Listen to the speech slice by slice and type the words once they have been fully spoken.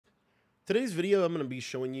Today's video, I'm going to be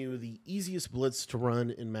showing you the easiest blitz to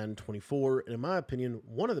run in Madden 24, and in my opinion,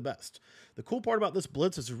 one of the best. The cool part about this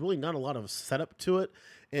blitz is there's really not a lot of setup to it,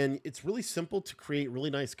 and it's really simple to create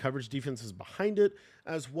really nice coverage defenses behind it,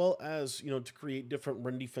 as well as, to create different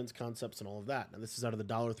run defense concepts and all of that. Now, this is out of the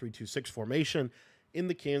 $3-2-6 formation in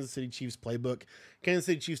the Kansas City Chiefs playbook. Kansas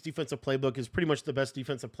City Chiefs defensive playbook is pretty much the best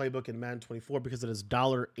defensive playbook in Madden 24 because it is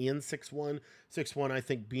dollar and 6-1. 6-1, I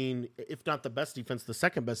think, being, if not the best defense, the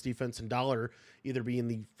second best defense, and dollar either being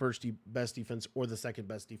the first best defense or the second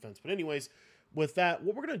best defense. But anyways, with that,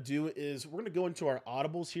 what we're going to do is we're going to go into our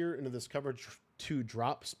audibles here into this coverage to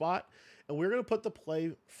drop spot, and we're going to put the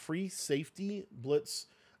play free safety blitz,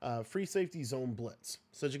 free safety zone blitz.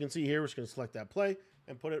 So as you can see here, we're just going to select that play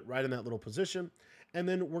and put it right in that little position. And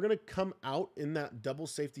then we're going to come out in that double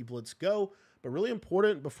safety blitz go. But really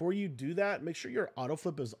important, before you do that, make sure your auto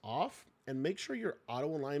flip is off and make sure your auto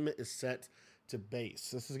alignment is set to base.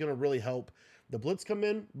 This is going to really help the blitz come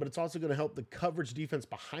in, but it's also going to help the coverage defense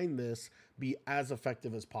behind this be as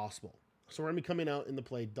effective as possible. So we're going to be coming out in the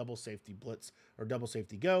play double safety blitz or double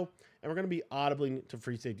safety go, and we're going to be audibling to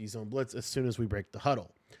free safety zone blitz as soon as we break the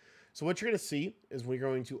huddle. So what you're going to see is we're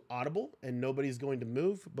going to audible and nobody's going to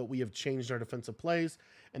move, but we have changed our defensive plays,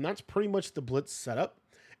 and that's pretty much the blitz setup.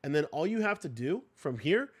 And then all you have to do from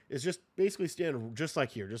here is just basically stand just like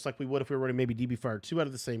here, just like we would if we were running maybe DB Fire 2 out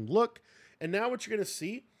of the same look. And now what you're going to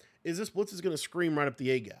see is this blitz is going to scream right up the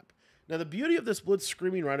A-gap. Now, the beauty of this blitz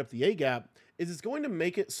screaming right up the A-gap is it's going to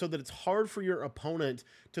make it so that it's hard for your opponent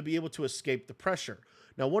to be able to escape the pressure.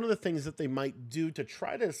 Now, one of the things that they might do to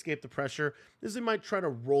try to escape the pressure is they might try to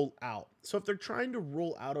roll out. So if they're trying to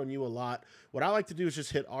roll out on you a lot, what I like to do is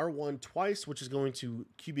just hit R1 twice, which is going to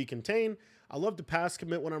QB contain. I love to pass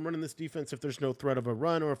commit when I'm running this defense if there's no threat of a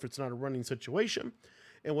run or if it's not a running situation.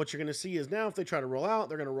 And what you're going to see is now if they try to roll out,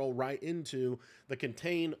 they're going to roll right into the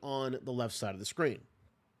contain on the left side of the screen.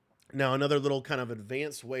 Now, another little kind of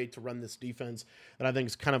advanced way to run this defense that I think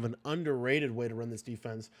is kind of an underrated way to run this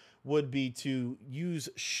defense would be to use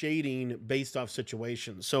shading based off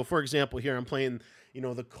situations. So, for example, here I'm playing,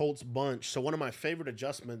 the Colts bunch. So one of my favorite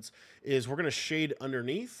adjustments is we're going to shade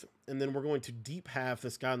underneath, and then we're going to deep half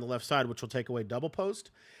this guy on the left side, which will take away double post.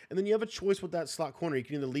 And then you have a choice with that slot corner. You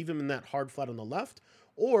can either leave him in that hard flat on the left,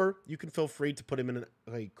 or you can feel free to put him in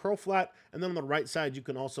a curl flat. And then on the right side, you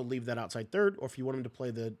can also leave that outside third. Or if you want him to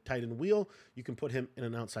play the tight end wheel, you can put him in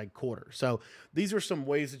an outside quarter. So these are some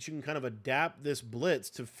ways that you can kind of adapt this blitz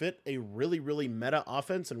to fit a really, really meta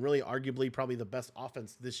offense and really arguably probably the best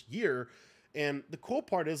offense this year. And the cool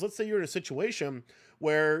part is, let's say you're in a situation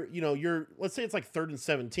where, let's say it's like 3rd and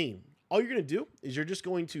 17. All you're going to do is you're just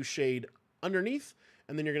going to shade underneath,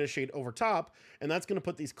 and then you're going to shade over top, and that's going to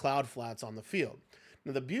put these cloud flats on the field.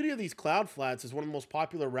 Now, the beauty of these cloud flats is one of the most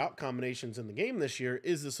popular route combinations in the game this year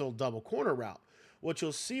is this little double corner route. What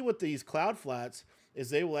you'll see with these cloud flats is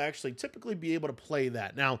they will actually typically be able to play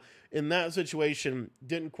that. Now, in that situation,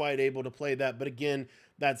 didn't quite able to play that, but again,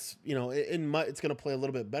 that's, it's going to play a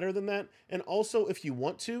little bit better than that. And also, if you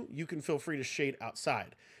want to, you can feel free to shade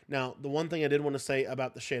outside. Now, the one thing I did want to say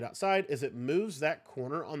about the shade outside is it moves that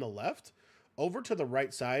corner on the left over to the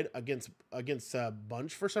right side against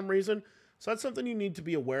bunch for some reason. So that's something you need to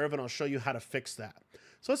be aware of, and I'll show you how to fix that.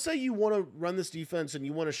 So let's say you want to run this defense and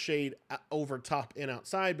you want to shade over top and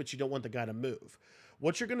outside, but you don't want the guy to move.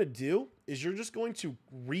 What you're going to do is you're just going to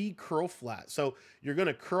re-curl flat. So you're going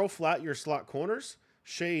to curl flat your slot corners,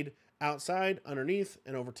 shade outside, underneath,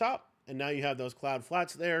 and over top, and now you have those cloud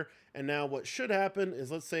flats there. And now what should happen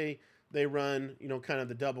is, let's say they run, kind of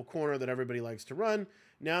the double corner that everybody likes to run.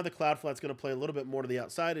 Now the cloud flat's going to play a little bit more to the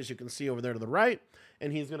outside, as you can see over there to the right,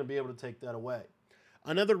 and he's going to be able to take that away.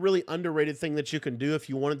 Another really underrated thing that you can do if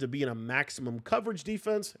you wanted to be in a maximum coverage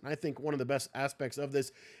defense, and I think one of the best aspects of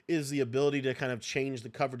this is the ability to kind of change the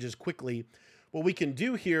coverages quickly. What we can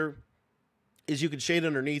do here is you can shade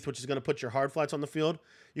underneath, which is going to put your hard flats on the field.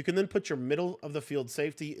 You can then put your middle of the field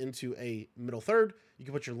safety into a middle third. You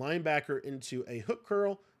can put your linebacker into a hook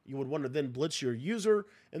curl. You would want to then blitz your user,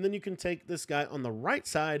 and then you can take this guy on the right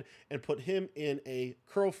side and put him in a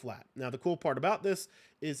curl flat. Now, the cool part about this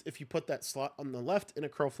is if you put that slot on the left in a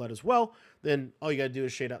curl flat as well, then all you got to do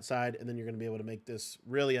is shade outside, and then you're going to be able to make this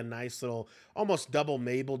really a nice little almost double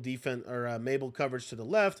Mabel defense or Mabel coverage to the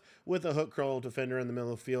left with a hook curl defender in the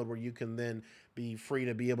middle of the field where you can then be free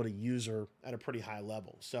to be able to use her at a pretty high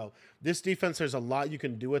level. So this defense, there's a lot you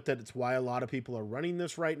can do with it. It's why a lot of people are running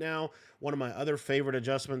this right now. One of my other favorite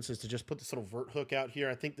adjustments is to just put this little vert hook out here.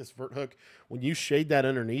 I think this vert hook, when you shade that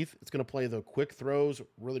underneath, it's going to play the quick throws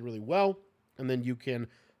really, really well. And then you can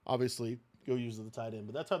obviously go use the tight end.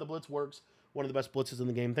 But that's how the blitz works. one of the best blitzes in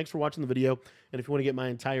the game. Thanks for watching the video. And if you want to get my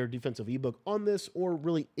entire defensive ebook on this, or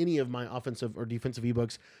really any of my offensive or defensive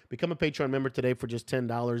ebooks, become a Patreon member today for just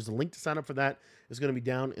 $10. The link to sign up for that is going to be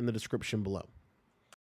down in the description below.